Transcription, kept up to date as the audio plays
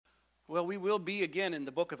Well, we will be again in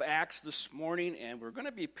the book of Acts this morning, and we're going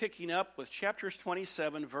to be picking up with chapters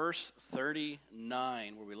 27, verse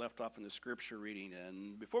 39, where we left off in the scripture reading.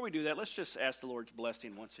 And before we do that, let's just ask the Lord's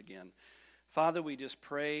blessing once again. Father, we just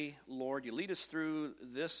pray, Lord, you lead us through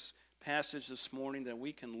this passage this morning, that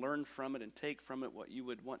we can learn from it and take from it what you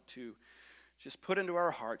would want to just put into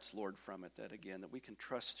our hearts, Lord, from it, that we can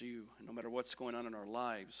trust you no matter what's going on in our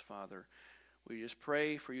lives, Father. We just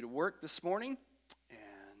pray for you to work this morning, and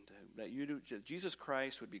that Jesus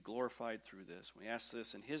Christ would be glorified through this. We ask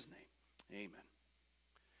this in his name.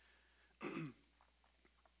 Amen.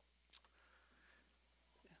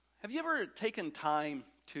 Have you ever taken time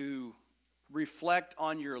to reflect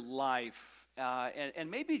on your life and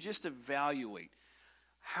maybe just evaluate,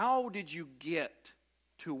 how did you get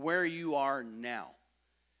to where you are now?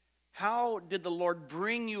 How did the Lord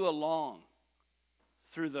bring you along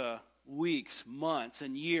through the weeks, months,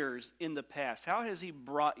 and years in the past? How has he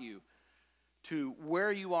brought you to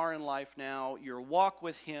where you are in life now, your walk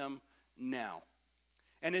with him now?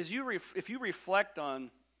 And as if you reflect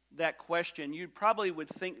on that question, you probably would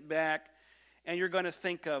think back, and you're going to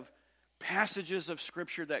think of passages of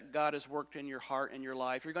Scripture that God has worked in your heart and your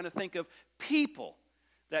life. You're going to think of people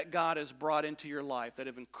that God has brought into your life, that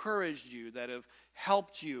have encouraged you, that have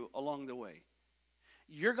helped you along the way.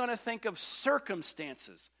 You're going to think of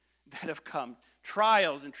circumstances that have come,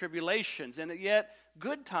 trials and tribulations, and yet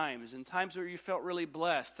good times and times where you felt really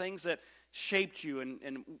blessed, things that shaped you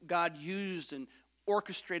and God used and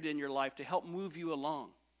orchestrated in your life to help move you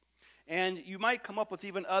along. And you might come up with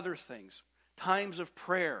even other things, times of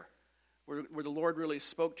prayer where the Lord really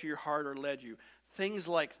spoke to your heart or led you, things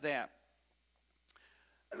like that.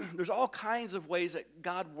 There's all kinds of ways that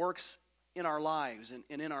God works in our lives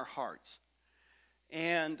and in our hearts.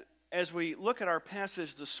 And as we look at our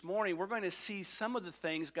passage this morning, we're going to see some of the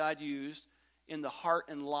things God used in the heart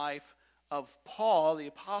and life of Paul, the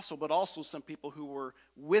apostle, but also some people who were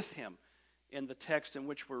with him in the text in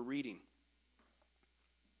which we're reading.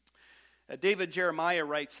 David Jeremiah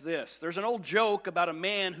writes this: "There's an old joke about a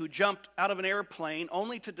man who jumped out of an airplane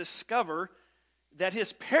only to discover that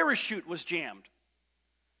his parachute was jammed.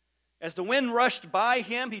 As the wind rushed by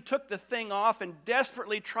him, he took the thing off and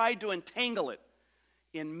desperately tried to entangle it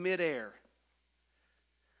in midair.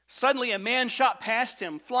 Suddenly, a man shot past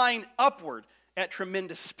him, flying upward at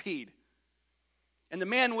tremendous speed. And the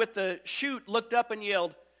man with the chute looked up and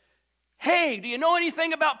yelled, 'Hey, do you know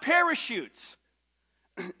anything about parachutes?'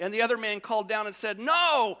 And the other man called down and said,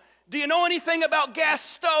 'No, do you know anything about gas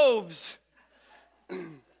stoves?'"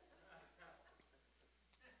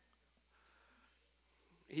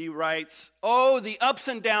 He writes, "Oh, the ups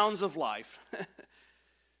and downs of life.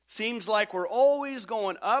 Seems like we're always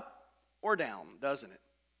going up or down, doesn't it?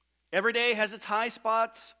 Every day has its high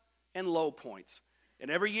spots and low points,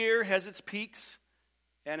 and every year has its peaks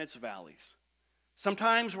and its valleys.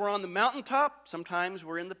 Sometimes we're on the mountaintop, sometimes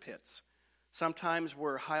we're in the pits. Sometimes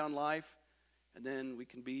we're high on life, and then we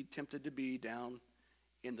can be tempted to be down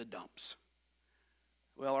in the dumps."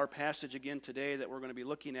 Well, our passage again today that we're going to be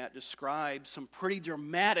looking at describes some pretty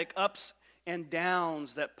dramatic ups and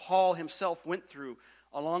downs that Paul himself went through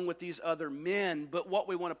along with these other men. But what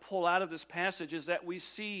we want to pull out of this passage is that we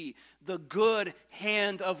see the good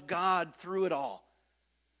hand of God through it all.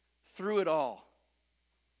 Through it all.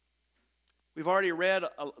 We've already read,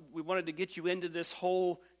 we wanted to get you into this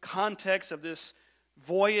whole context of this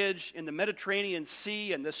voyage in the Mediterranean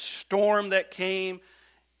Sea and this storm that came.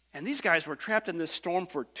 And these guys were trapped in this storm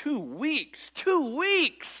for 2 weeks. 2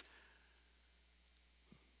 weeks!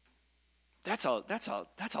 That's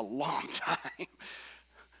a long time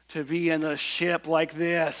to be in a ship like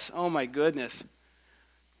this. Oh my goodness.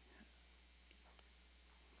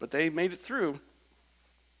 But they made it through.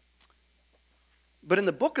 But in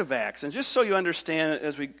the book of Acts, and just so you understand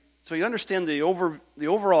the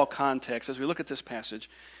overall context as we look at this passage,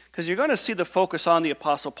 because you're going to see the focus on the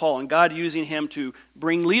Apostle Paul and God using him to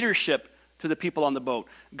bring leadership to the people on the boat.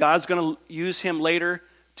 God's going to use him later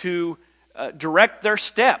to direct their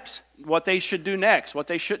steps, what they should do next, what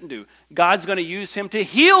they shouldn't do. God's going to use him to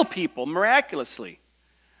heal people miraculously.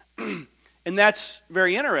 And that's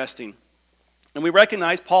very interesting. And we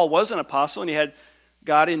recognize Paul was an apostle and he had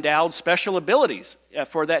God endowed special abilities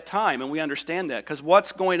for that time, and we understand that. Because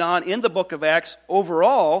what's going on in the book of Acts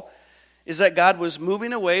overall is that God was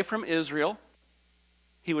moving away from Israel.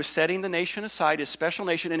 He was setting the nation aside, his special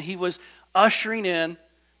nation, and he was ushering in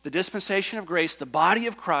the dispensation of grace, the body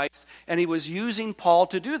of Christ, and he was using Paul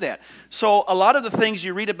to do that. So a lot of the things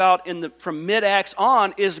you read about from mid-Acts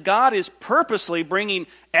on is God is purposely bringing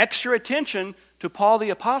extra attention to Paul the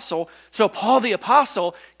Apostle, so Paul the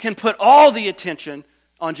Apostle can put all the attention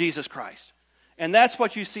on Jesus Christ. And that's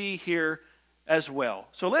what you see here as well.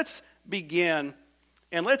 So let's begin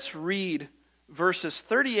and let's read verses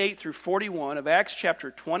 38 through 41 of Acts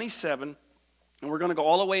chapter 27. And we're going to go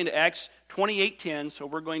all the way into Acts 28:10, so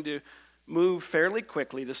we're going to move fairly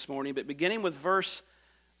quickly this morning. But beginning with verse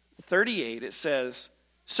 38, it says,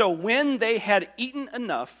 "So when they had eaten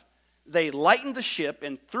enough, they lightened the ship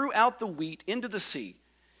and threw out the wheat into the sea.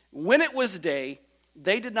 When it was day,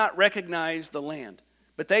 they did not recognize the land,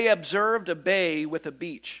 but they observed a bay with a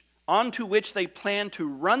beach, onto which they planned to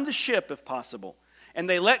run the ship if possible. And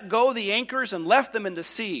they let go the anchors and left them in the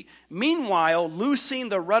sea, meanwhile loosing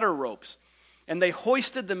the rudder ropes. And they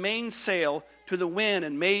hoisted the mainsail to the wind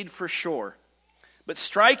and made for shore. But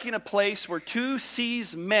striking a place where two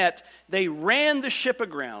seas met, they ran the ship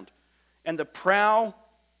aground, and the prow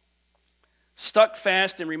stuck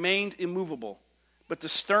fast and remained immovable. But the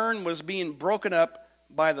stern was being broken up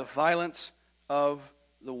by the violence of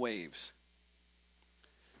the waves."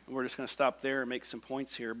 And we're just going to stop there and make some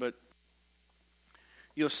points here, but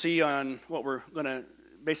you'll see on what we're going to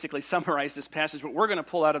basically summarize this passage. What we're going to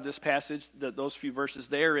pull out of this passage, those few verses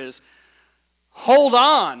there, is hold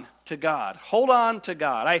on to God. Hold on to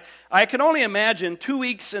God. I can only imagine 2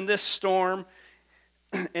 weeks in this storm,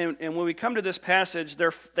 and when we come to this passage,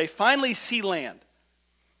 they finally see land.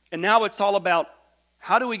 And now it's all about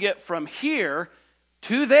how do we get from here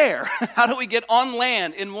to there? How do we get on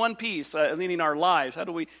land in one piece, leading our lives? How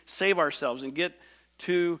do we save ourselves and get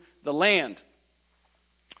to the land?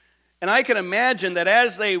 And I can imagine that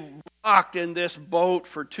as they rocked in this boat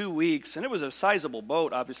for 2 weeks, and it was a sizable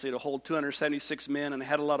boat, obviously, to hold 276 men, and it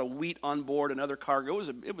had a lot of wheat on board and other cargo.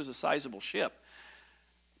 It was a sizable ship.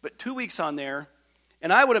 But 2 weeks on there,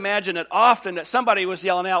 and I would imagine that often that somebody was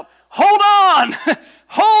yelling out, "Hold on!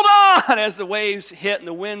 Hold on!" as the waves hit and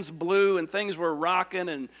the winds blew and things were rocking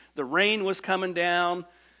and the rain was coming down.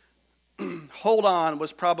 Hold on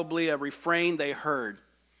was probably a refrain they heard.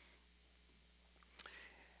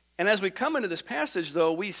 And as we come into this passage,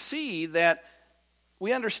 though, we see that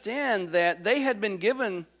we understand that they had been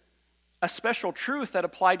given a special truth that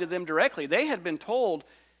applied to them directly. They had been told,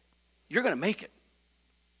 "You're going to make it."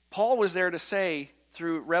 Paul was there to say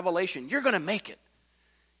through revelation, "You're going to make it.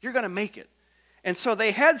 You're going to make it." And so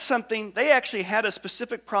they had something, they actually had a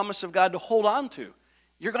specific promise of God to hold on to.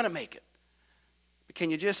 You're going to make it. But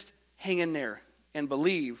can you just hang in there and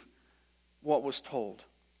believe what was told?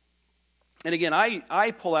 And again,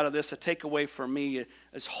 I pull out of this a takeaway for me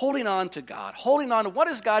is holding on to God. Holding on to what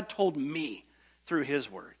has God told me through His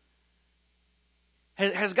Word.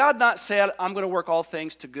 Has God not said, "I'm going to work all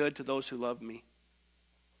things to good to those who love me"?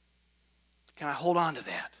 Can I hold on to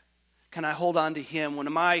that? Can I hold on to Him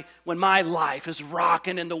when my life is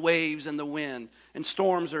rocking in the waves and the wind and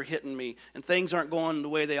storms are hitting me and things aren't going the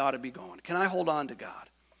way they ought to be going? Can I hold on to God?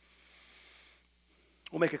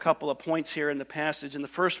 We'll make a couple of points here in the passage, and the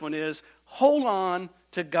first one is hold on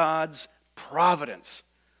to God's providence.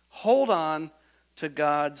 Hold on to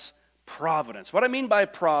God's providence. What I mean by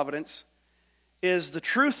providence is the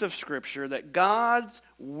truth of Scripture that God's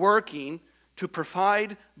working to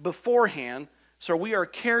provide beforehand so we are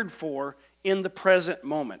cared for in the present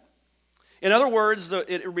moment. In other words,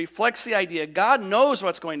 it reflects the idea God knows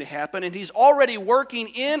what's going to happen, and He's already working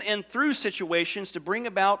in and through situations to bring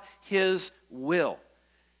about His will.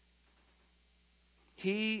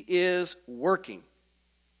 He is working.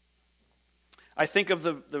 I think of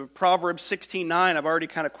the Proverbs 16:9. I've already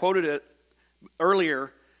kind of quoted it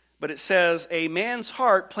earlier, but it says, "A man's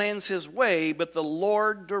heart plans his way, but the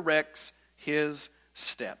Lord directs his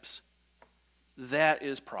steps." That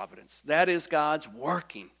is providence. That is God's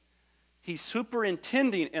working. He's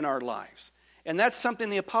superintending in our lives. And that's something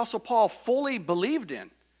the Apostle Paul fully believed in.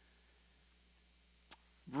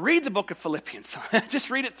 Read the book of Philippians. Just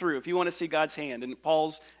read it through if you want to see God's hand and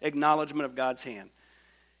Paul's acknowledgement of God's hand.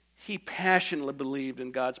 He passionately believed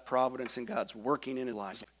in God's providence and God's working in his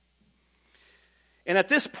life. And at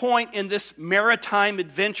this point in this maritime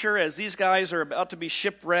adventure, as these guys are about to be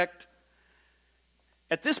shipwrecked,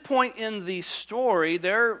 at this point in the story,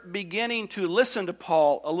 they're beginning to listen to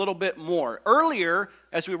Paul a little bit more. Earlier,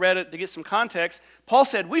 as we read it to get some context, Paul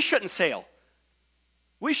said, "We shouldn't sail.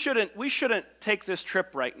 We shouldn't take this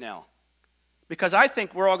trip right now because I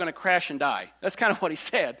think we're all going to crash and die." That's kind of what he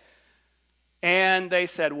said. And they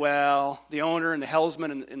said, well, the owner and the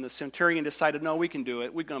helmsman and the centurion decided, no, we can do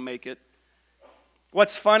it. We're going to make it.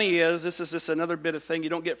 What's funny is, this is just another bit of thing you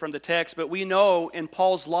don't get from the text, but we know in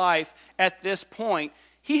Paul's life at this point,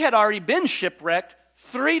 he had already been shipwrecked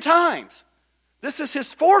 3 times. This is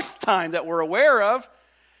his 4th time that we're aware of.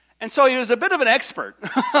 And so he was a bit of an expert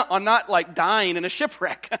on not like dying in a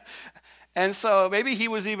shipwreck. And so maybe he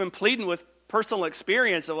was even pleading with personal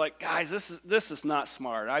experience of like, guys, this is not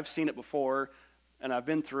smart. I've seen it before, and I've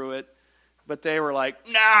been through it. But they were like,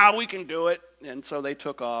 nah, we can do it. And so they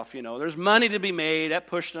took off. There's money to be made. That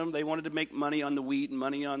pushed them. They wanted to make money on the wheat and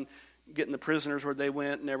money on getting the prisoners where they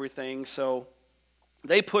went and everything. So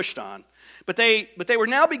they pushed on. But they were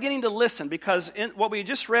now beginning to listen, because what we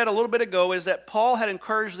just read a little bit ago is that Paul had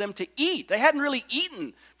encouraged them to eat. They hadn't really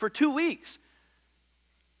eaten for 2 weeks.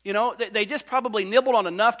 They just probably nibbled on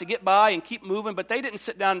enough to get by and keep moving, but they didn't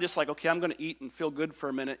sit down and just like, okay, I'm going to eat and feel good for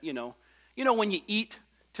a minute. When you eat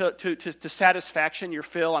to satisfaction, your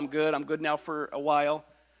fill, I'm good now for a while.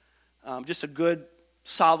 Just a good,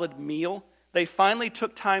 solid meal. They finally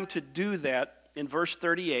took time to do that in verse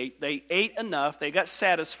 38. They ate enough. They got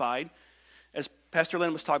satisfied. As Pastor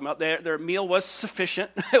Lynn was talking about, their meal was sufficient.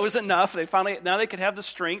 It was enough. Now they could have the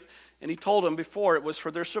strength. And he told them before it was for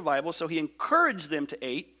their survival, so he encouraged them to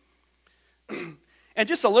eat. And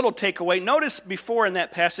just a little takeaway, notice before in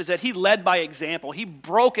that passage that he led by example. He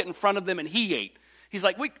broke it in front of them and he ate. He's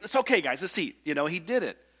like, it's okay, guys, let's eat. He did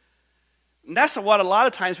it. And that's what a lot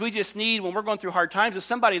of times we just need when we're going through hard times, is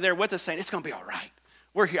somebody there with us saying, it's going to be all right.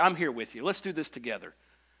 We're here. I'm here with you. Let's do this together.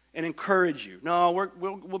 And encourage you. No,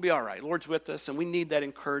 we'll be all right. Lord's with us, and we need that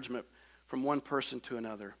encouragement from one person to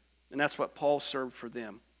another. And that's what Paul served for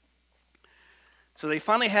them. So they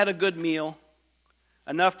finally had a good meal,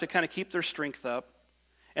 enough to kind of keep their strength up.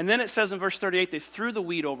 And then it says in verse 38, they threw the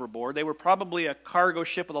wheat overboard. They were probably a cargo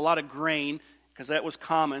ship with a lot of grain, because that was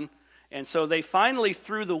common. And so they finally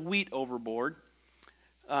threw the wheat overboard,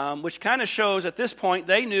 which kind of shows at this point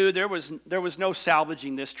they knew there was no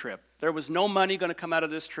salvaging this trip. There was no money going to come out of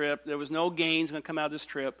this trip. There was no gains going to come out of this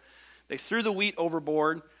trip. They threw the wheat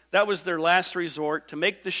overboard. That was their last resort, to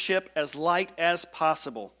make the ship as light as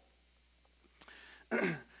possible.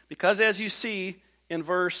 Because as you see in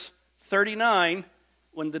verse 39,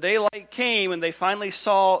 when the daylight came and they finally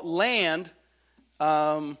saw land,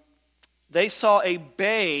 they saw a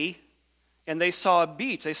bay and they saw a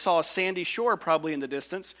beach. They saw a sandy shore probably in the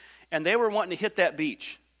distance, and they were wanting to hit that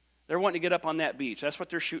beach. They're wanting to get up on that beach. That's what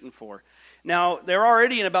they're shooting for. Now, they're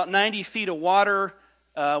already in about 90 feet of water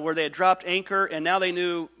where they had dropped anchor, and now they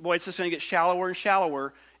knew, boy, it's just going to get shallower and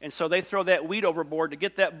shallower. And so they throw that wheat overboard to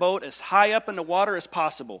get that boat as high up in the water as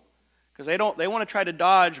possible. Because they want to try to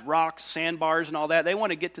dodge rocks, sandbars, and all that. They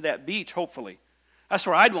want to get to that beach, hopefully. That's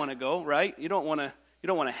where I'd want to go, right? You don't want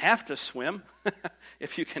to have to swim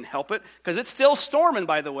if you can help it. Because it's still storming,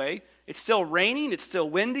 by the way. It's still raining, it's still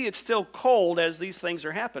windy, it's still cold as these things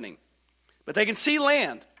are happening. But they can see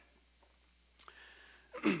land.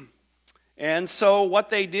 And so what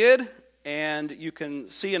they did, and you can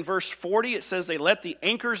see in verse 40, it says they let the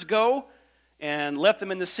anchors go and left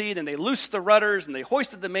them in the sea, and they loosed the rudders, and they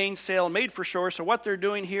hoisted the mainsail and made for shore. So what they're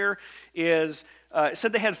doing here is, it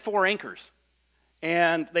said they had 4 anchors.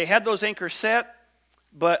 And they had those anchors set,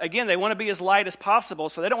 but again, they want to be as light as possible,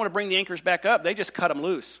 so they don't want to bring the anchors back up. They just cut them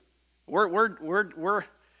loose.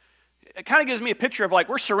 It kind of gives me a picture of like,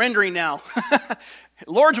 we're surrendering now.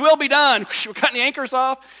 Lord's will be done. We're cutting the anchors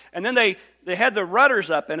off. And then they had the rudders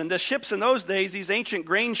up. And in the ships in those days, these ancient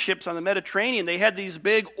grain ships on the Mediterranean, they had these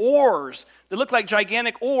big oars. They looked like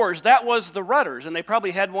gigantic oars. That was the rudders. And they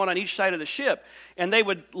probably had one on each side of the ship. And they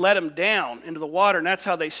would let them down into the water, and that's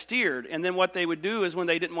how they steered. And then what they would do is when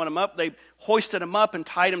they didn't want them up, they hoisted them up and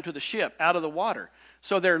tied them to the ship out of the water.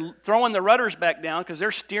 So they're throwing the rudders back down because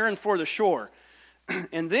they're steering for the shore.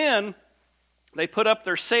 And then they put up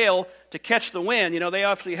their sail to catch the wind. They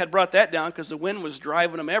obviously had brought that down because the wind was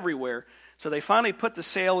driving them everywhere. So they finally put the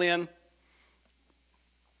sail in,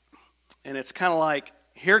 and it's kind of like,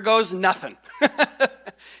 here goes nothing.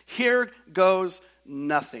 Here goes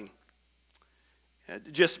nothing.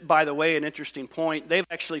 Just, by the way, an interesting point, they've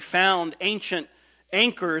actually found ancient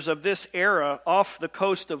anchors of this era off the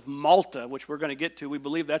coast of Malta, which we're going to get to. We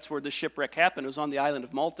believe that's where the shipwreck happened. It was on the island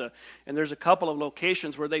of Malta. And there's a couple of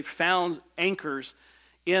locations where they found anchors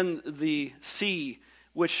in the sea,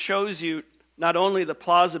 which shows you not only the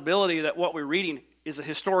plausibility that what we're reading is a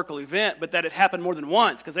historical event, but that it happened more than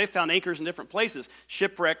once, because they found anchors in different places.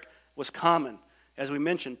 Shipwreck was common. As we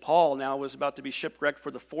mentioned, Paul now was about to be shipwrecked for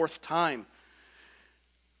the 4th time.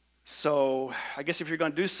 So I guess if you're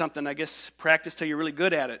going to do something, I guess practice till you're really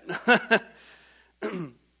good at it.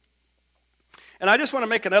 And I just want to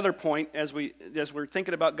make another point as we're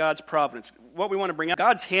thinking about God's providence. What we want to bring out,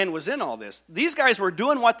 God's hand was in all this. These guys were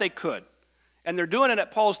doing what they could, and they're doing it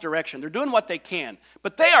at Paul's direction. They're doing what they can,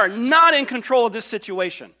 but they are not in control of this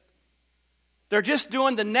situation. They're just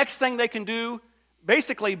doing the next thing they can do,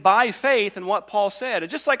 basically by faith in what Paul said.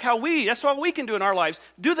 It's just like that's what we can do in our lives.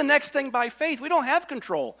 Do the next thing by faith. We don't have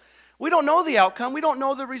control. We don't know the outcome. We don't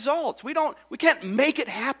know the results. We can't make it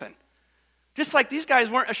happen. Just like these guys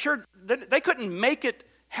weren't assured, they couldn't make it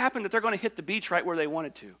happen that they're going to hit the beach right where they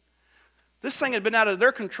wanted to. This thing had been out of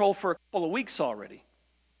their control for a couple of weeks already.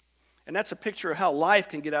 And that's a picture of how life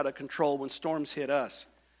can get out of control when storms hit us.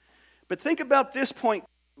 But think about this point.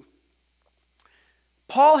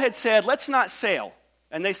 Paul had said, let's not sail.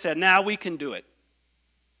 And they said, now we can do it.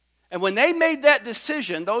 And when they made that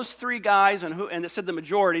decision, those three guys, and it said the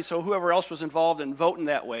majority, so whoever else was involved in voting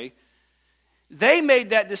that way, they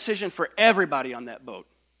made that decision for everybody on that boat.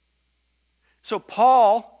 So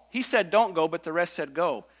Paul, he said don't go, but the rest said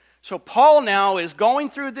go. So Paul now is going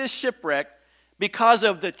through this shipwreck because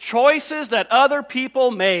of the choices that other people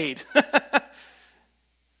made.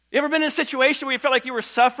 You ever been in a situation where you felt like you were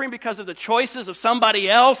suffering because of the choices of somebody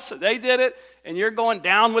else? They did it, and you're going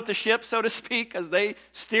down with the ship, so to speak, because they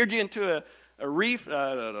steered you into a reef?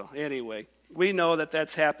 I don't know. Anyway, we know that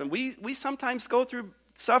that's happened. We sometimes go through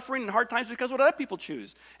suffering and hard times because of what other people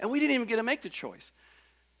choose, and we didn't even get to make the choice.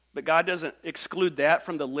 But God doesn't exclude that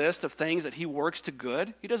from the list of things that He works to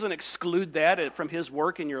good. He doesn't exclude that from His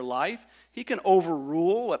work in your life. He can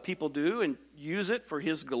overrule what people do and use it for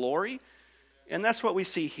His glory. And that's what we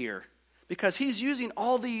see here. Because He's using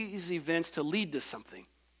all these events to lead to something.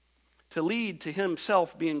 To lead to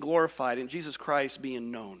Himself being glorified and Jesus Christ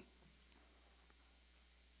being known.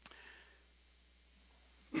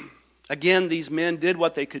 Again, these men did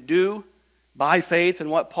what they could do by faith in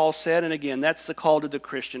what Paul said. And again, that's the call to the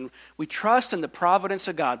Christian. We trust in the providence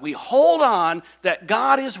of God. We hold on that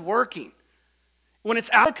God is working. When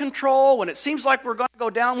it's out of control, when it seems like we're going to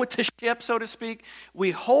go down with the ship, so to speak,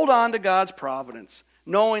 we hold on to God's providence,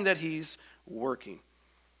 knowing that He's working.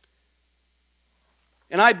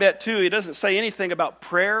 And I bet, too, it doesn't say anything about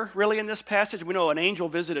prayer, really, in this passage. We know an angel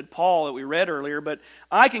visited Paul that we read earlier, but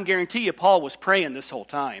I can guarantee you Paul was praying this whole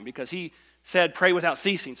time because he said, pray without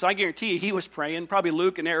ceasing. So I guarantee you he was praying. Probably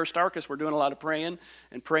Luke and Aristarchus were doing a lot of praying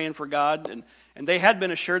and praying for God. And they had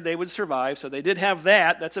been assured they would survive, so they did have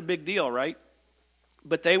that. That's a big deal, right?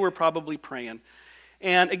 But they were probably praying.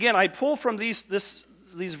 And again, I pull from these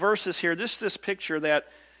verses here, this picture that,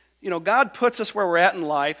 God puts us where we're at in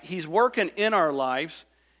life. He's working in our lives.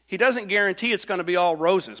 He doesn't guarantee it's going to be all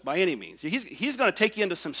roses by any means. He's going to take you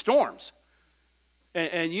into some storms.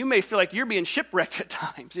 And you may feel like you're being shipwrecked at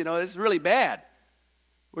times. It's really bad.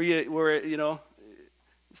 Where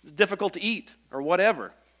it's difficult to eat or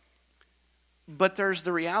whatever. But there's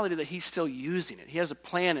the reality that He's still using it. He has a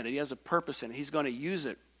plan in it. He has a purpose in it. He's going to use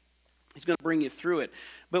it. He's going to bring you through it.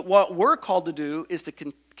 But what we're called to do is to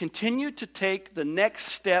continue to take the next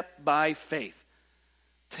step by faith.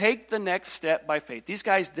 Take the next step by faith. These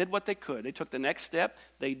guys did what they could. They took the next step.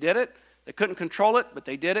 They did it. They couldn't control it, but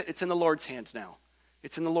they did it. It's in the Lord's hands now.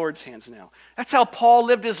 It's in the Lord's hands now. That's how Paul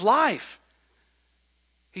lived his life.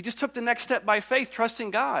 He just took the next step by faith,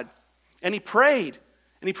 trusting God. And he prayed.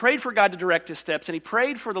 And he prayed for God to direct his steps. And he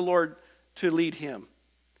prayed for the Lord to lead him.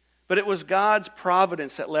 But it was God's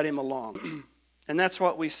providence that led him along. And that's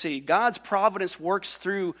what we see. God's providence works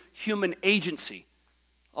through human agency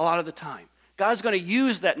a lot of the time. God's going to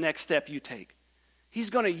use that next step you take. He's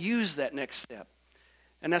going to use that next step.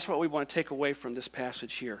 And that's what we want to take away from this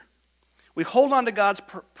passage here. We hold on to God's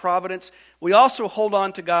providence. We also hold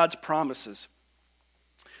on to God's promises.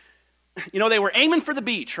 They were aiming for the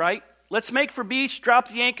beach, right? Let's make for beach, drop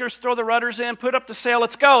the anchors, throw the rudders in, put up the sail,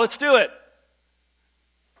 let's go, let's do it.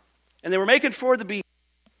 And they were making for the beach.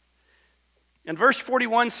 And verse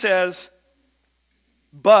 41 says,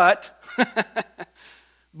 but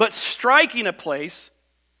striking a place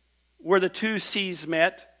where the two seas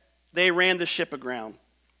met, they ran the ship aground.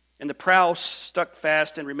 And the prow stuck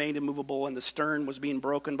fast and remained immovable, and the stern was being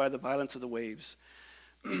broken by the violence of the waves.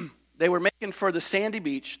 They were making for the sandy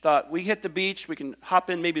beach, thought, we hit the beach, we can hop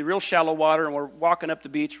in maybe real shallow water, and we're walking up the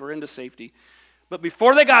beach, we're into safety. But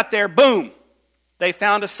before they got there, boom, they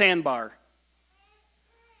found a sandbar.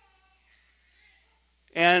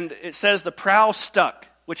 And it says the prow stuck,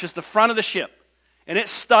 which is the front of the ship. And it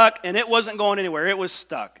stuck, and it wasn't going anywhere. It was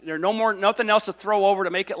stuck. There's nothing else to throw over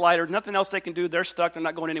to make it lighter. Nothing else they can do. They're stuck. They're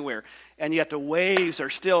not going anywhere. And yet the waves are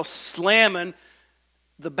still slamming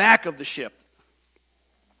the back of the ship,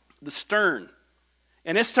 the stern.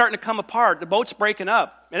 And it's starting to come apart. The boat's breaking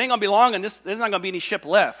up. It ain't going to be long, and there's not going to be any ship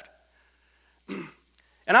left.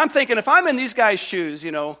 And I'm thinking, if I'm in these guys' shoes,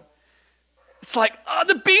 it's like, oh,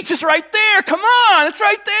 the beach is right there. Come on, it's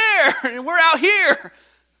right there. And we're out here.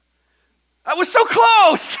 I was so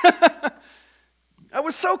close. I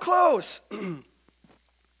was so close.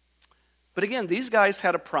 But again, these guys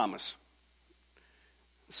had a promise.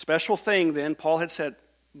 Special thing then, Paul had said,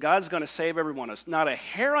 God's going to save every one of us. Not a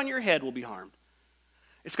hair on your head will be harmed.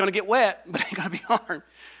 It's going to get wet, but it ain't going to be harmed.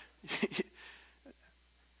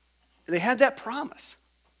 They had that promise.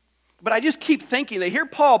 But I just keep thinking, they hear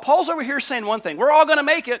Paul. Paul's over here saying one thing. We're all going to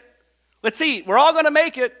make it. Let's eat. We're all going to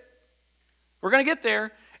make it. We're going to get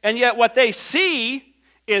there. And yet what they see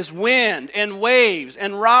is wind and waves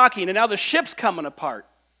and rocking. And now the ship's coming apart.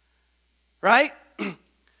 Right?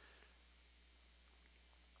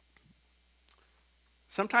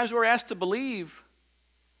 Sometimes we're asked to believe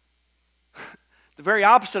the very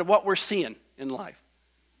opposite of what we're seeing in life.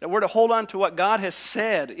 That we're to hold on to what God has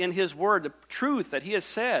said in His Word, the truth that He has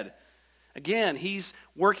said. Again, He's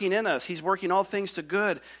working in us. He's working all things to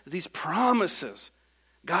good. These promises,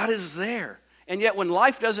 God is there. And yet when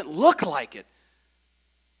life doesn't look like it,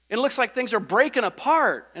 it looks like things are breaking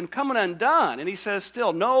apart and coming undone. And He says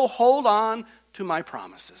still, no, hold on to my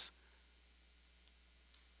promises.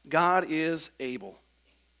 God is able.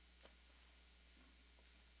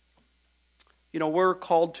 You know, we're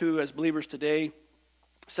called to, as believers today,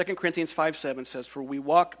 2 Corinthians 5:7 says, for we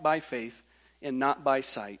walk by faith and not by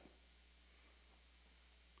sight.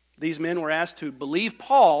 These men were asked to believe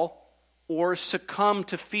Paul or succumb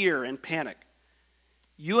to fear and panic.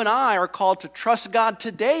 You and I are called to trust God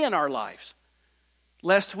today in our lives,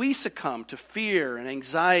 lest we succumb to fear and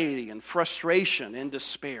anxiety and frustration and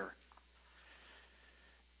despair.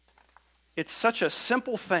 It's such a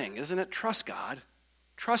simple thing, isn't it? Trust God.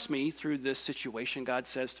 Trust me through this situation, God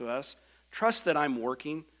says to us. Trust that I'm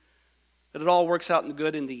working, that it all works out in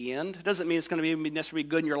good in the end. It doesn't mean it's going to be necessarily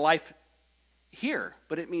good in your life here,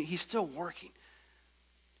 but it means He's still working.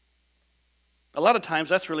 A lot of times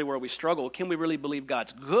that's really where we struggle. Can we really believe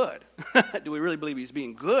God's good? Do we really believe He's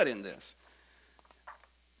being good in this?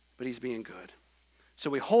 But He's being good. So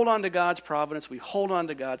we hold on to God's providence. We hold on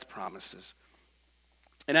to God's promises.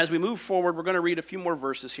 And as we move forward, we're going to read a few more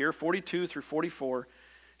verses here, 42 through 44. It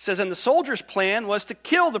says, and the soldiers' plan was to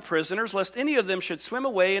kill the prisoners, lest any of them should swim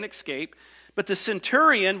away and escape. But the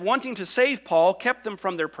centurion, wanting to save Paul, kept them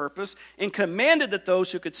from their purpose and commanded that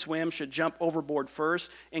those who could swim should jump overboard first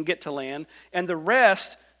and get to land, and the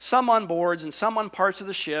rest, some on boards and some on parts of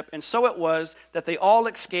the ship. And so it was that they all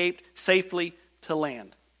escaped safely to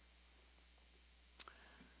land.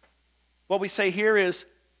 What we say here is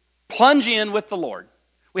plunge in with the Lord.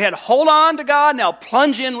 We had hold on to God, now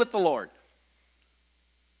plunge in with the Lord.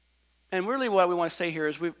 And really what we want to say here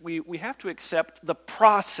is we have to accept the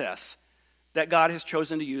process that God has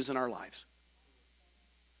chosen to use in our lives.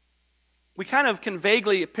 We kind of can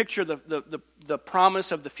vaguely picture the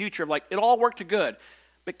promise of the future of like, it'll all work to good.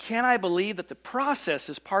 But can I believe that the process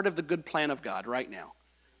is part of the good plan of God right now?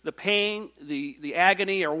 The pain, the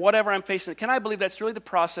agony, or whatever I'm facing, can I believe that's really the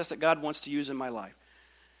process that God wants to use in my life?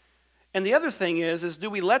 And the other thing is do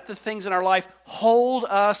we let the things in our life hold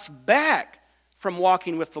us back from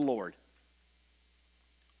walking with the Lord?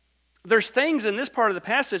 There's things in this part of the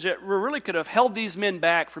passage that really could have held these men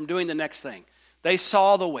back from doing the next thing. They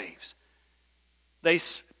saw the waves. They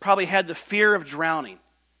probably had the fear of drowning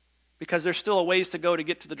because there's still a ways to go to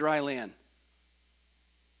get to the dry land.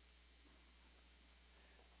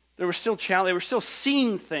 They were still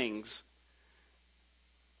seeing things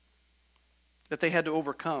that they had to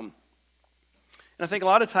overcome. And I think a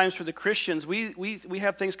lot of times for the Christians, we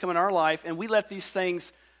have things come in our life and we let these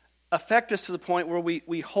things affect us to the point where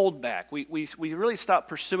we hold back. We really stop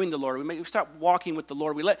pursuing the Lord. We stop walking with the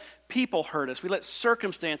Lord. We let people hurt us. We let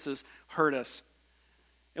circumstances hurt us.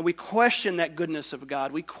 And we question that goodness of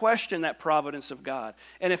God. We question that providence of God.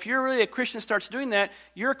 And if you're really a Christian that starts doing that,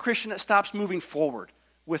 you're a Christian that stops moving forward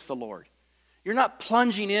with the Lord. You're not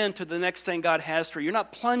plunging into the next thing God has for you. You're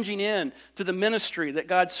not plunging in to the ministry that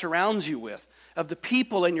God surrounds you with, of the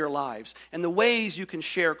people in your lives, and the ways you can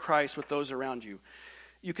share Christ with those around you.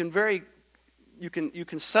 You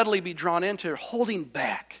can subtly be drawn into holding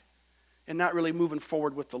back and not really moving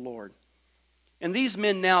forward with the Lord. And these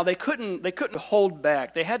men now, they couldn't hold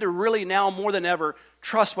back. They had to really now more than ever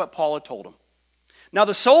trust what Paul had told them. Now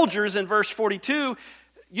the soldiers in verse 42,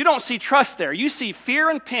 you don't see trust there. You see fear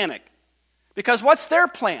and panic. Because what's their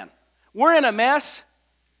plan? We're in a mess,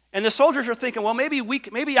 and the soldiers are thinking, well, maybe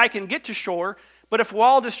I can get to shore, but if we'll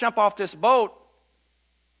all just jump off this boat,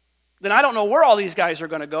 then I don't know where all these guys are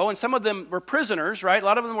going to go. And some of them were prisoners, right? A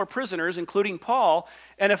lot of them were prisoners, including Paul.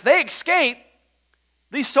 And if they escape,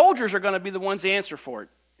 these soldiers are going to be the ones to answer for it.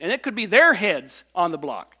 And it could be their heads on the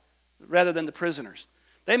block rather than the prisoners.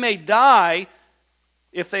 They may die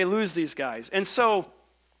if they lose these guys. And so,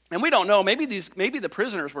 and we don't know, maybe the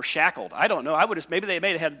prisoners were shackled. I don't know. Maybe they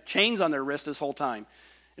may have had chains on their wrists this whole time.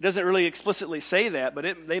 It doesn't really explicitly say that,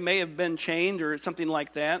 but they may have been chained or something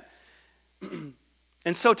like that.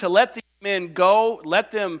 And so to let these men go,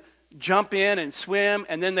 let them jump in and swim,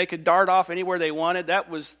 and then they could dart off anywhere they wanted,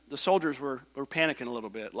 the soldiers were panicking a little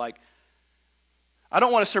bit. Like, I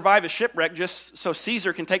don't want to survive a shipwreck just so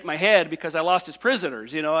Caesar can take my head because I lost his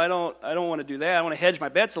prisoners. You know, I don't want to do that. I want to hedge my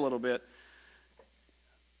bets a little bit.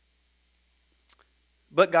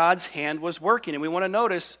 But God's hand was working, and we want to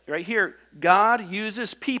notice right here, God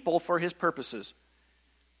uses people for his purposes.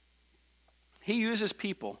 He uses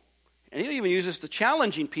people. And he even uses the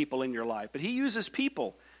challenging people in your life. But he uses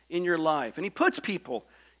people in your life. And he puts people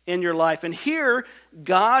in your life. And here,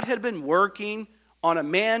 God had been working on a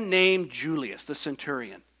man named Julius, the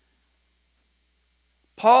centurion.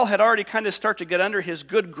 Paul had already kind of started to get under his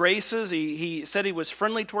good graces. He said he was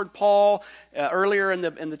friendly toward Paul earlier in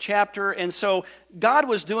the chapter. And so God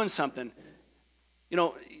was doing something. You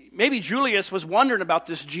know, maybe Julius was wondering about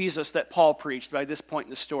this Jesus that Paul preached by this point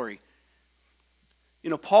in the story. You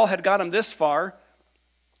know, Paul had got him this far,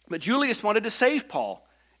 but Julius wanted to save Paul.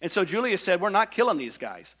 And so Julius said, we're not killing these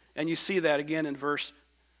guys. And you see that again in verse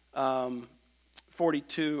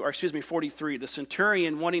 43. The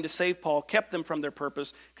centurion, wanting to save Paul, kept them from their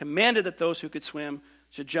purpose, commanded that those who could swim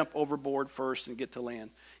should jump overboard first and get to land.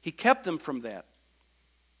 He kept them from that.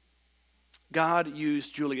 God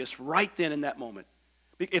used Julius right then in that moment.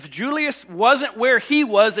 If Julius wasn't where he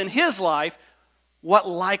was in his life, what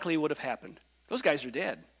likely would have happened? Those guys are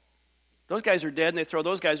dead. Those guys are dead, and they throw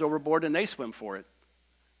those guys overboard, and they swim for it.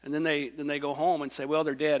 And then they go home and say, well,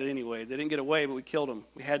 they're dead anyway. They didn't get away, but we killed them.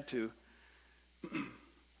 We had to.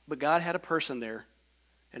 But God had a person there.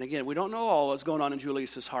 And again, we don't know all what's going on in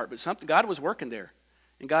Julius' heart, but God was working there.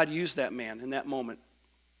 And God used that man in that moment.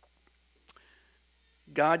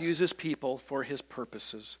 God uses people for his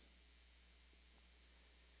purposes.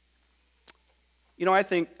 You know, I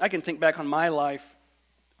can think back on my life,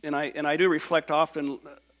 and I do reflect often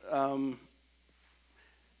kind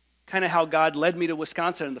of how God led me to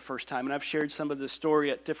Wisconsin the first time. And I've shared some of this story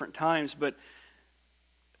at different times. But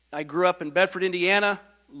I grew up in Bedford, Indiana,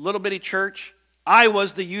 little bitty church. I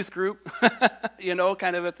was the youth group, you know,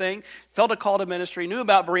 kind of a thing. Felt a call to ministry, knew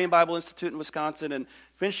about Berean Bible Institute in Wisconsin, and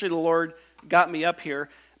eventually the Lord got me up here.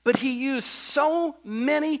 But he used so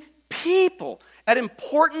many people at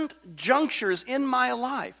important junctures in my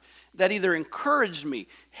life that either encouraged me,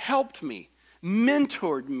 helped me,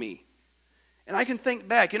 mentored me. And I can think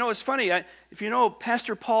back. You know, it's funny. If you know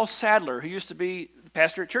Pastor Paul Sadler, who used to be the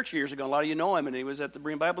pastor at church years ago, a lot of you know him, and he was at the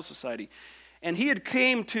Berean Bible Society. And he had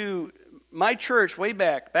came to my church way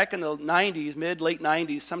back in the 90s, late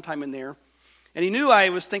 90s, sometime in there. And he knew I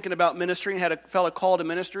was thinking about ministry and felt a call to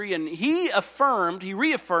ministry. And he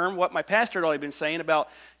reaffirmed what my pastor had already been saying about,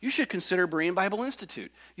 you should consider Berean Bible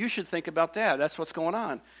Institute. You should think about that. That's what's going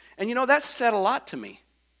on. And you know, that said a lot to me.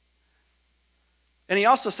 And he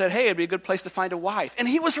also said, hey, it'd be a good place to find a wife. And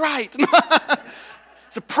he was right.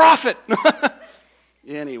 It's a prophet.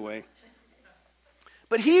 Anyway.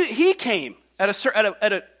 But he came at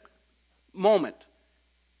a moment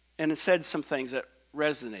and said some things that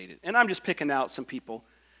resonated. And I'm just picking out some people.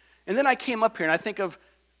 And then I came up here, and I think of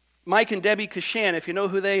Mike and Debbie Kashan, if you know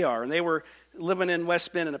who they are. And they were living in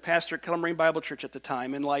West Bend and a pastor at Keller Marine Bible Church at the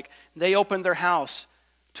time. And they opened their house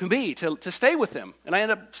to me to stay with them. And I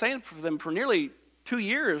ended up staying for them for nearly 2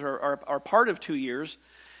 years or part of 2 years.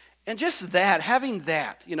 And just that, having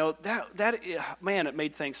that, you know, that man, it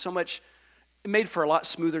made things so much, it made for a lot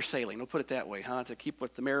smoother sailing. We'll put it that way, to keep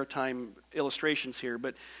with the maritime illustrations here.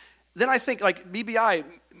 But then I think like BBI,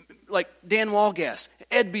 like Dan Walgass,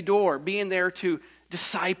 Ed Bedore, being there to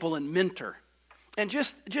disciple and mentor. And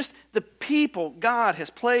just the people God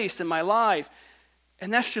has placed in my life.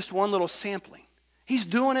 And that's just one little sampling. He's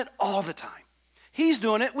doing it all the time. He's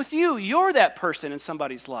doing it with you. You're that person in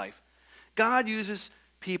somebody's life. God uses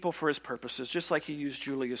people for his purposes, just like he used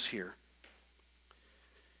Julius here.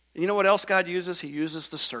 And you know what else God uses? He uses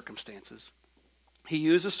the circumstances. He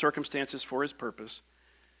uses circumstances for his purpose.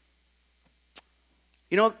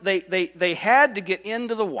 You know, they had to get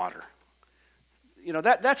into the water. You know,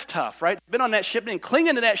 that's tough, right? Been on that ship and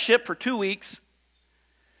clinging to that ship for 2 weeks,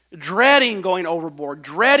 dreading going overboard,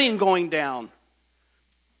 dreading going down.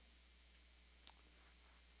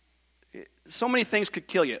 So many things could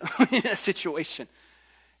kill you in that situation.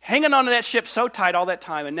 Hanging onto that ship so tight all that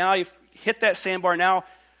time, and now you've hit that sandbar. Now,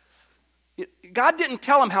 God didn't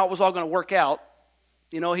tell them how it was all going to work out.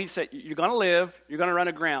 You know, he said, you're going to live, you're going to run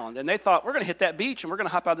aground. And they thought, we're going to hit that beach, and we're going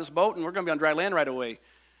to hop out of this boat, and we're going to be on dry land right away.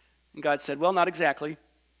 And God said, well, not exactly.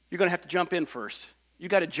 You're going to have to jump in first. You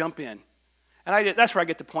got to jump in. And that's where I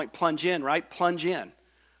get the point, plunge in, right? Plunge in.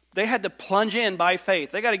 They had to plunge in by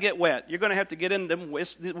faith. They got to get wet. You're going to have to get in them.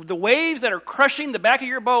 The waves that are crushing the back of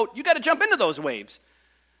your boat, you got to jump into those waves.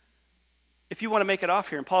 if you want to make it off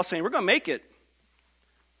here. And Paul's saying, we're going to make it.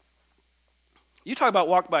 You talk about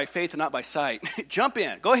walk by faith and not by sight. Jump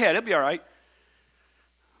in. Go ahead. It'll be all right.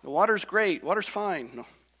 The water's great. Water's fine. No.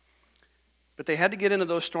 But they had to get into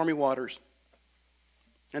those stormy waters.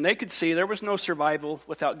 And they could see there was no survival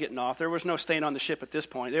without getting off. There was no staying on the ship at this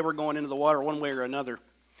point. They were going into the water one way or another.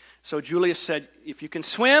 So Julius said, if you can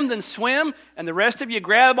swim, then swim, and the rest of you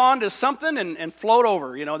grab onto something and float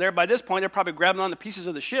over. You know, there by this point, they're probably grabbing on the pieces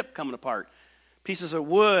of the ship coming apart. Pieces of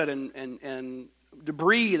wood and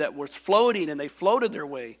debris that was floating, and they floated their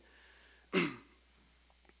way.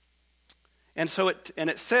 And so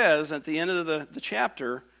it says at the end of the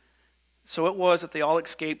chapter, so it was that they all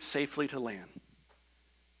escaped safely to land.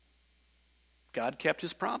 God kept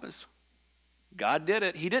his promise. God did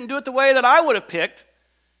it. He didn't do it the way that I would have picked.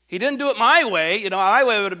 He didn't do it my way. You know, my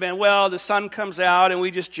way would have been, well, the sun comes out and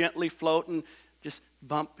we just gently float and just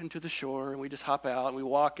bump into the shore and we just hop out and we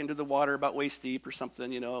walk into the water about waist deep or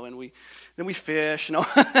something, you know, and then we fish, you know.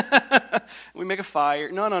 We make a fire.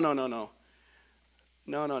 No.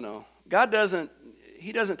 God doesn't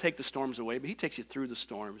take the storms away, but he takes you through the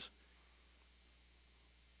storms.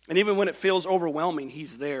 And even when it feels overwhelming,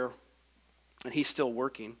 he's there and he's still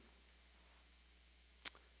working.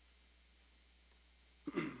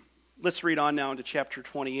 Let's read on now into chapter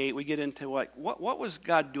 28. We get into what was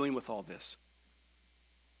God doing with all this?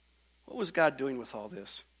 What was God doing with all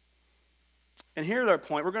this? And here's our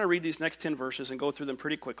point. We're going to read these next 10 verses and go through them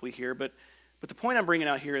pretty quickly here. But the point I'm bringing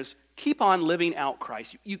out here is keep on living out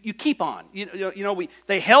Christ. You keep on.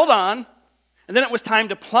 They held on, and then it was time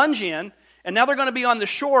to plunge in, and now they're going to be on the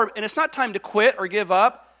shore, and it's not time to quit or give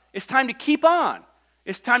up. It's time to keep on.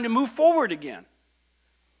 It's time to move forward again.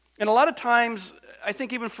 And a lot of times, I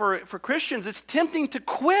think even for Christians, it's tempting to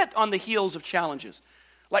quit on the heels of challenges.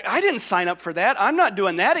 Like, I didn't sign up for that. I'm not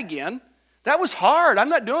doing that again. That was hard.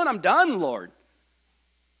 I'm done, Lord.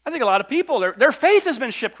 I think a lot of people, their faith has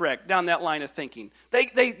been shipwrecked down that line of thinking.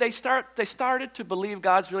 They started to believe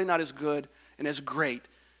God's really not as good and as great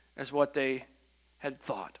as what they had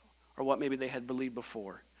thought or what maybe they had believed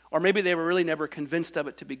before. Or maybe they were really never convinced of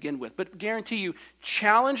it to begin with. But guarantee you,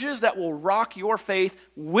 challenges that will rock your faith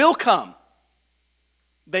will come.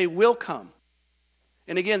 They will come.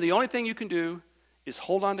 And again, the only thing you can do is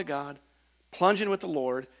hold on to God, plunge in with the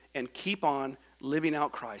Lord, and keep on living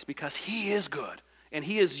out Christ because he is good. And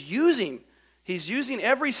he's using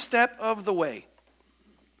every step of the way.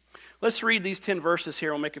 Let's read these 10 verses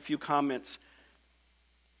here. We'll make a few comments.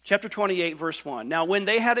 Chapter 28, verse 1. Now, when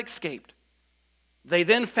they had escaped, they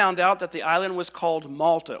then found out that the island was called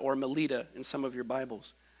Malta or Melita in some of your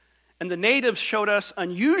Bibles. And the natives showed us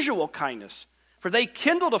unusual kindness, for they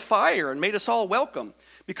kindled a fire and made us all welcome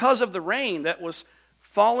because of the rain that was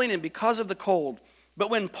falling and because of the cold.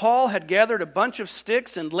 But when Paul had gathered a bunch of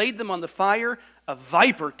sticks and laid them on the fire, a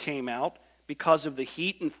viper came out because of the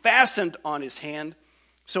heat and fastened on his hand.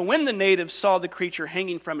 So when the natives saw the creature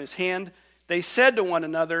hanging from his hand, they said to one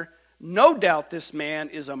another, "No doubt this man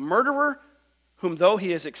is a murderer, whom though he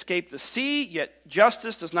has escaped the sea, yet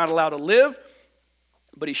justice does not allow to live."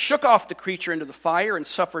 But he shook off the creature into the fire and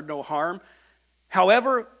suffered no harm.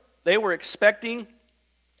 However, they were expecting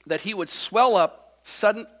that he would swell up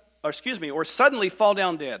or suddenly fall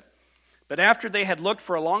down dead. But after they had looked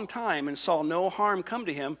for a long time and saw no harm come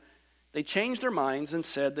to him, they changed their minds and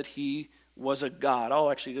said that he was a god.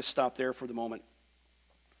 I'll actually just stop there for the moment.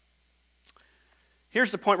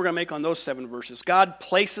 Here's the point we're going to make on those 7 verses. God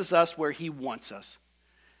places us where he wants us.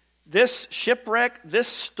 This shipwreck, this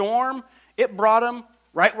storm, it brought him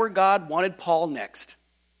right where God wanted Paul next.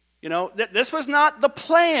 You know, this was not the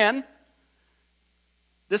plan.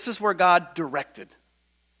 This is where God directed.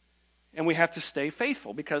 And we have to stay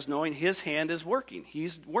faithful because knowing his hand is working.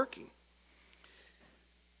 He's working.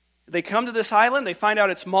 They come to this island. They find out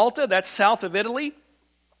it's Malta. That's south of Italy.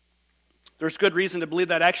 There's good reason to believe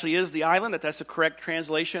that actually is the island, that that's a correct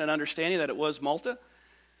translation and understanding that it was Malta.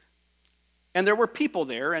 And there were people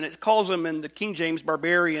there, and it calls them in the King James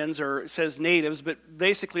barbarians, or it says natives, but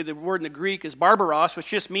basically the word in the Greek is barbaros, which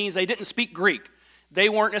just means they didn't speak Greek. They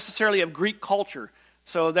weren't necessarily of Greek culture.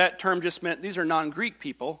 So that term just meant these are non-Greek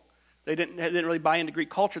people. They didn't really buy into Greek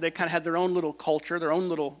culture. They kind of had their own little culture, their own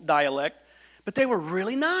little dialect. But they were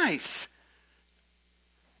really nice.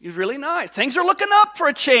 Really nice. Things are looking up for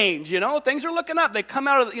a change, you know. Things are looking up. They come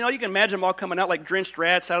out of, you can imagine them all coming out like drenched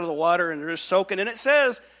rats out of the water, and they're just soaking. And it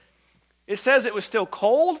says it was still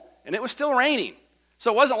cold, and it was still raining.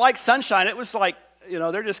 So it wasn't like sunshine. It was like,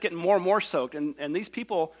 they're just getting more and more soaked. And these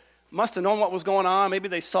people must have known what was going on. Maybe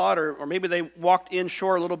they saw it, or maybe they walked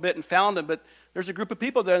inshore a little bit and found them. But there's a group of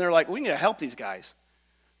people there, and they're like, we need to help these guys.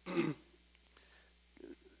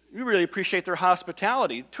 we really appreciate their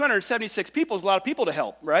hospitality. 276 people is a lot of people to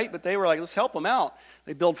help, right? But they were like, let's help them out.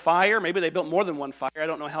 They build fire. Maybe they built more than one fire. I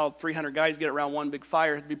don't know how 300 guys get around one big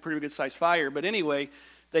fire. It'd be a pretty good-sized fire. But anyway,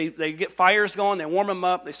 they get fires going. They warm them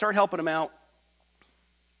up. They start helping them out.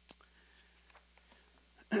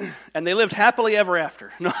 And they lived happily ever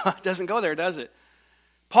after. No, it doesn't go there, does it?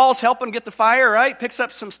 Paul's helping get the fire, right? Picks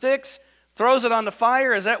up some sticks, throws it on the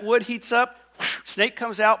fire. As that wood heats up, snake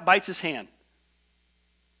comes out, bites his hand.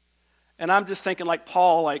 And I'm just thinking like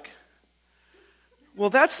Paul, like, well,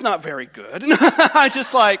 that's not very good. I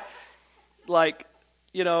just like,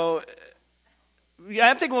 you know,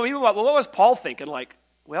 I'm thinking, well, what was Paul thinking? Like,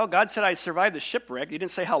 well, God said I'd survive the shipwreck. He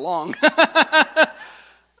didn't say how long.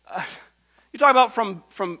 You talk about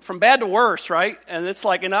from bad to worse, right? And it's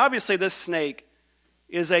like, and obviously this snake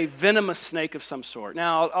is a venomous snake of some sort.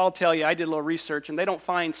 Now, I'll tell you, I did a little research, and they don't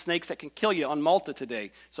find snakes that can kill you on Malta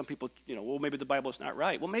today. Some people, well, maybe the Bible's not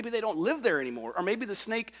right. Well, maybe they don't live there anymore. Or maybe the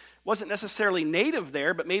snake wasn't necessarily native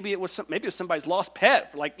there, but maybe it was somebody's lost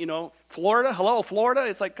pet. Like, Florida. Hello, Florida.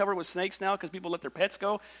 It's like covered with snakes now because people let their pets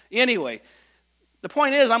go. Anyway, the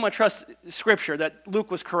point is, I'm going to trust Scripture that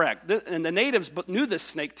Luke was correct. And the natives knew this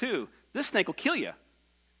snake too. This snake will kill you.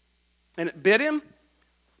 And it bit him.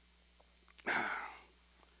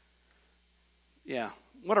 Yeah,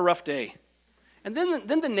 what a rough day. And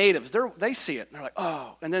then the natives, they see it. And they're like,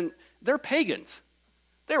 oh. And then they're pagans.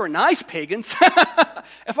 They were nice pagans.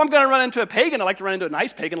 If I'm going to run into a pagan, I like to run into a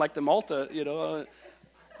nice pagan like the Malta,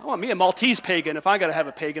 I want me a Maltese pagan if I got to have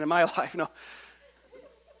a pagan in my life. No.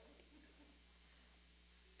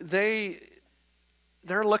 They're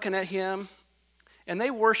looking at him, and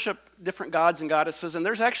they worship different gods and goddesses. And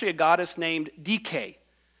there's actually a goddess named Dike,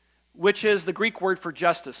 which is the Greek word for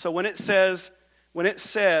justice. So when it says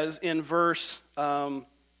in verse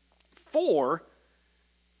 4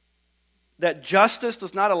 that justice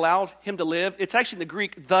does not allow him to live, it's actually in the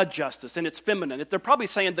Greek, the justice, and it's feminine. They're probably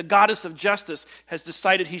saying the goddess of justice has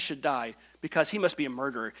decided he should die because he must be a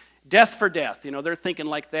murderer. Death for death. They're thinking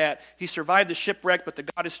like that. He survived the shipwreck, but the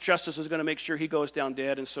goddess justice is going to make sure he goes down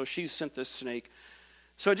dead, and so she's sent this snake.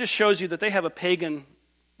 So it just shows you that they have a pagan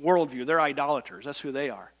worldview. They're idolaters. That's who they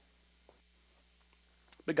are.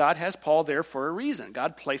 But God has Paul there for a reason.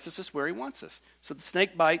 God places us where he wants us. So the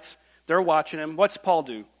snake bites. They're watching him. What's Paul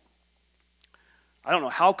do? I don't know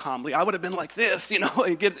how calmly. I would have been like this,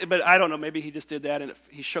 but I don't know. Maybe he just did that and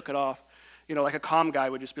he shook it off. Like a calm guy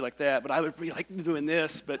would just be like that. But I would be like doing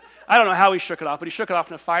this. But I don't know how he shook it off. But he shook it off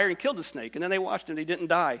in a fire and killed the snake. And then they watched him. He didn't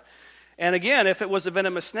die. And again, if it was a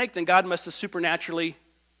venomous snake, then God must have supernaturally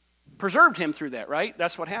preserved him through that, right?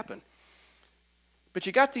 That's what happened. But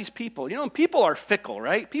you got these people. People are fickle,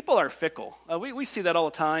 right? People are fickle. We see that all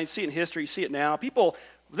the time. You see it in history. You see it now. People,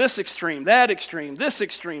 this extreme, that extreme, this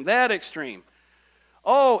extreme, that extreme.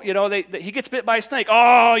 Oh, he gets bit by a snake.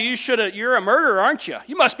 Oh, you're a murderer, aren't you?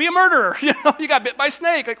 You must be a murderer. You got bit by a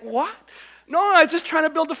snake. Like, what? No, I was just trying to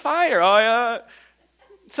build a fire.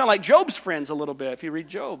 Sound like Job's friends a little bit if you read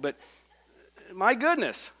Job. But my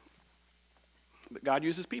goodness. But God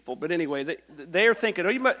uses people. But anyway, they are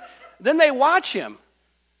thinking, then they watch him.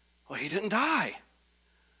 Well, he didn't die.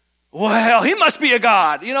 Well, he must be a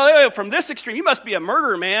god. From this extreme, he must be a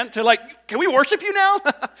murderer, man. To like, can we worship you now?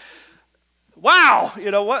 Wow.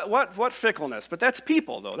 What fickleness. But that's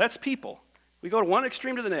people, though. That's people. We go to one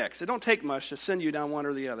extreme to the next. It don't take much to send you down one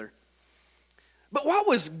or the other. But what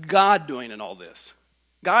was God doing in all this?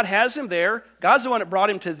 God has him there. God's the one that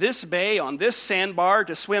brought him to this bay on this sandbar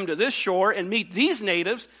to swim to this shore and meet these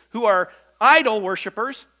natives who are idol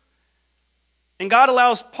worshipers. And God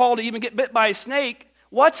allows Paul to even get bit by a snake.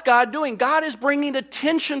 What's God doing? God is bringing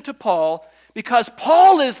attention to Paul because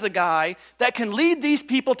Paul is the guy that can lead these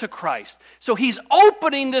people to Christ. So he's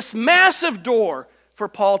opening this massive door for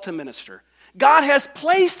Paul to minister. God has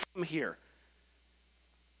placed him here.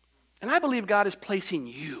 And I believe God is placing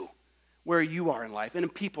you where you are in life and in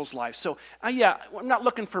people's lives. So, I'm not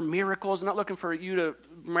looking for miracles. I'm not looking for you to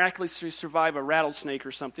miraculously survive a rattlesnake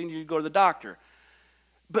or something. You go to the doctor.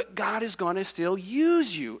 But God is going to still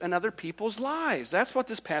use you in other people's lives. That's what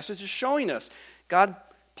this passage is showing us. God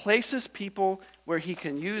places people where he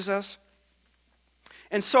can use us.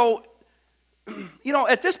 And so,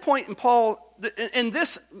 at this point in Paul,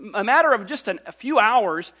 a matter of just a few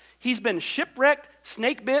hours, he's been shipwrecked,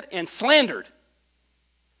 snake bit, and slandered.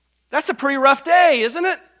 That's a pretty rough day, isn't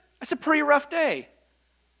it? That's a pretty rough day.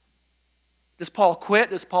 Does Paul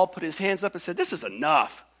quit? Does Paul put his hands up and say, this is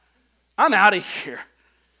enough. I'm out of here.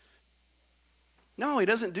 No, he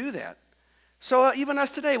doesn't do that. So even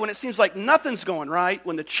us today, when it seems like nothing's going right,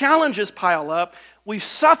 when the challenges pile up, we've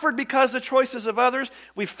suffered because of the choices of others,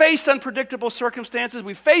 we've faced unpredictable circumstances,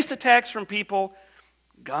 we've faced attacks from people,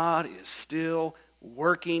 God is still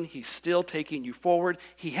working. He's still taking you forward.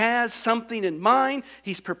 He has something in mind.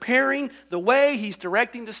 He's preparing the way. He's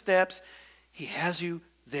directing the steps. He has you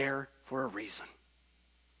there for a reason.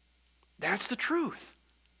 That's the truth.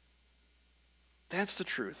 That's the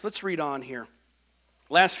truth. Let's read on here.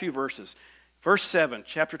 Last few verses. Verse 7,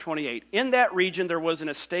 chapter 28. In that region there was an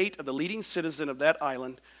estate of the leading citizen of that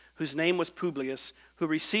island, whose name was Publius, who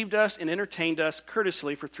received us and entertained us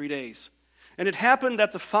courteously for 3 days. And it happened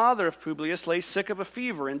that the father of Publius lay sick of a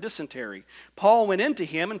fever and dysentery. Paul went in to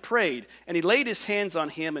him and prayed, and he laid his hands on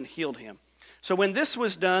him and healed him. So when this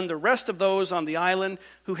was done, the rest of those on the island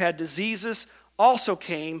who had diseases also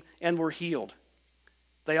came and were healed.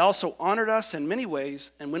 They also honored us in many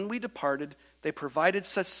ways, and when we departed, they provided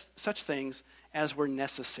such things as were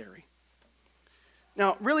necessary.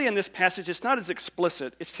 Now, really in this passage, it's not as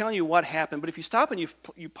explicit. It's telling you what happened, but if you stop and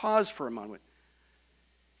you pause for a moment,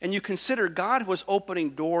 and you consider God was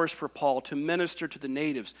opening doors for Paul to minister to the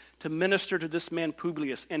natives, to minister to this man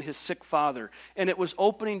Publius and his sick father. And it was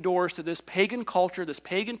opening doors to this pagan culture, this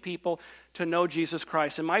pagan people, to know Jesus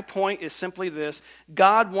Christ. And my point is simply this: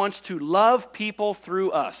 God wants to love people through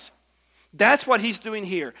us. That's what he's doing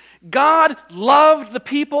here. God loved the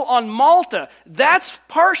people on Malta. That's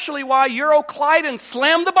partially why Euroclydon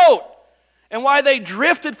slammed the boat, and why they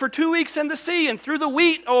drifted for 2 weeks in the sea and threw the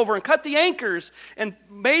wheat over and cut the anchors and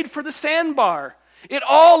made for the sandbar. It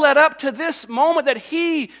all led up to this moment that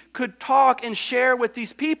he could talk and share with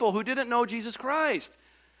these people who didn't know Jesus Christ.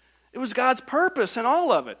 It was God's purpose in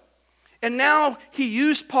all of it. And now he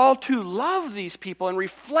used Paul to love these people and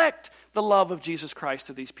reflect the love of Jesus Christ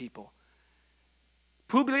to these people.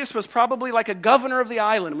 Publius was probably like a governor of the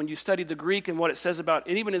island when you study the Greek and what it says about,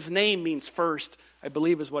 and even his name means first, I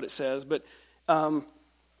believe is what it says. But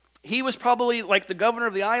he was probably like the governor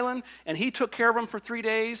of the island, and he took care of him for 3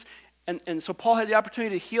 days. And so Paul had the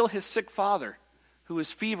opportunity to heal his sick father, who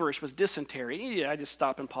was feverish with dysentery. I just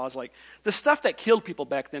stop and pause, like the stuff that killed people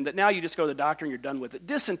back then, that now you just go to the doctor and you're done with it.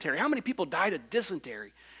 Dysentery. How many people died of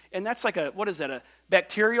dysentery? And that's like a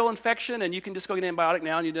bacterial infection, and you can just go get an antibiotic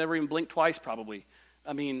now and you never even blink twice probably.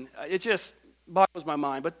 I mean, it just boggles my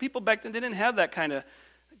mind. But people back then, they didn't have that kind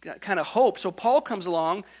of hope. So Paul comes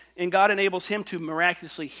along, and God enables him to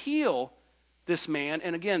miraculously heal this man.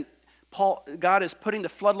 And again, God is putting the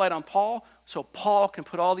floodlight on Paul, so Paul can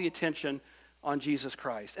put all the attention on Jesus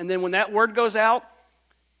Christ. And then when that word goes out,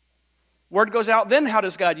 then how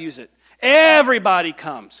does God use it? Everybody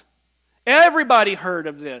comes. Everybody heard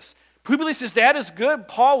of this. Publius' dad is good.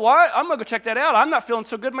 Paul, what? I'm going to go check that out. I'm not feeling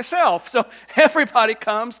so good myself. So everybody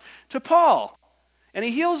comes to Paul, and he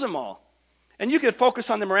heals them all. And you could focus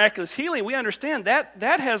on the miraculous healing. We understand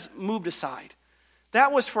that has moved aside.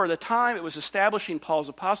 That was for the time. It was establishing Paul's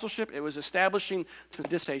apostleship. It was establishing the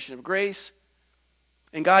dispensation of grace.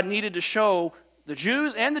 And God needed to show the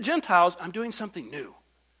Jews and the Gentiles, I'm doing something new.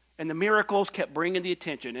 And the miracles kept bringing the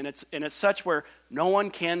attention. And it's such where no one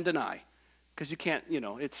can deny. Because you can't,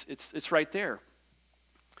 it's right there.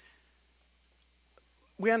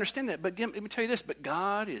 We understand that, but again, let me tell you this, but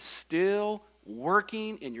God is still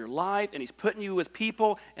working in your life, and he's putting you with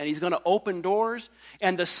people, and he's going to open doors,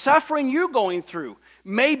 and the suffering you're going through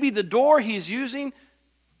may be the door he's using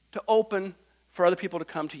to open for other people to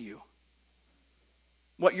come to you.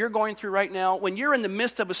 What you're going through right now, when you're in the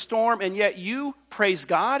midst of a storm, and yet you praise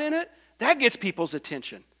God in it, that gets people's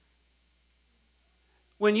attention.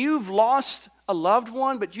 When you've lost a loved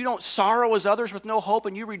one, but you don't sorrow as others with no hope,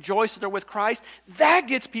 and you rejoice that they're with Christ, that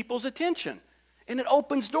gets people's attention. And it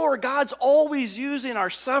opens door. God's always using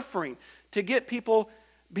our suffering to get people's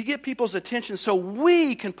attention so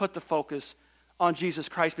we can put the focus on Jesus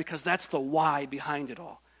Christ, because that's the why behind it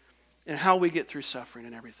all and how we get through suffering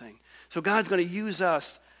and everything. So God's going to use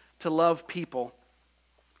us to love people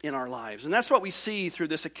in our lives. And that's what we see through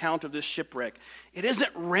this account of this shipwreck. It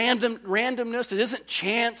isn't randomness. It isn't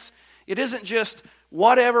chance. It isn't just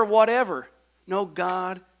whatever. No,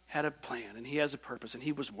 God had a plan, and he has a purpose, and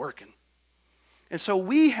he was working. And so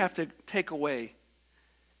we have to take away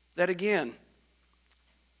that, again,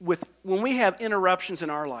 when we have interruptions in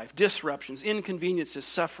our life, disruptions, inconveniences,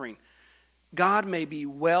 suffering, God may be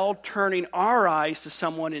well turning our eyes to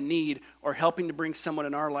someone in need or helping to bring someone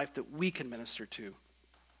in our life that we can minister to.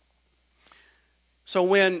 So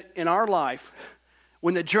when in our life,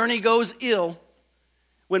 when the journey goes ill,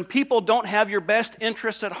 when people don't have your best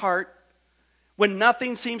interests at heart, when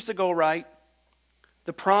nothing seems to go right,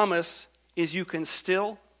 the promise is you can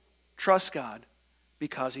still trust God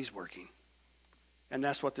because he's working. And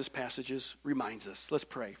that's what this passage reminds us. Let's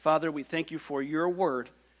pray. Father, we thank you for your word.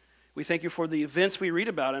 We thank you for the events we read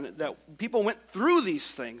about and that people went through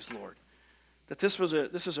these things, Lord. That this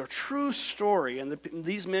is a true story, and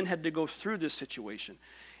these men had to go through this situation.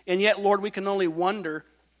 And yet, Lord, we can only wonder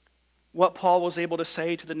what Paul was able to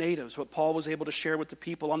say to the natives, what Paul was able to share with the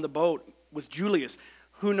people on the boat with Julius.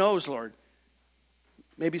 Who knows, Lord?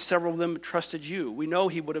 Maybe several of them trusted you. We know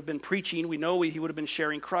he would have been preaching. We know he would have been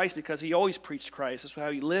sharing Christ because he always preached Christ. That's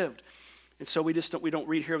how he lived. And so we don't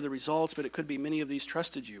read here of the results, but it could be many of these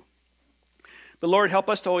trusted you. But Lord, help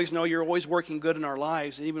us to always know you're always working good in our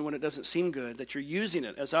lives, and even when it doesn't seem good, that you're using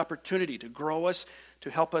it as opportunity to grow us, to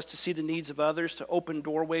help us to see the needs of others, to open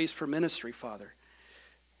doorways for ministry, Father.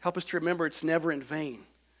 Help us to remember it's never in vain,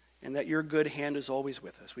 and that your good hand is always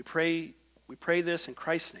with us. We pray this in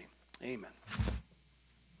Christ's name. Amen.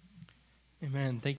 Amen. Thank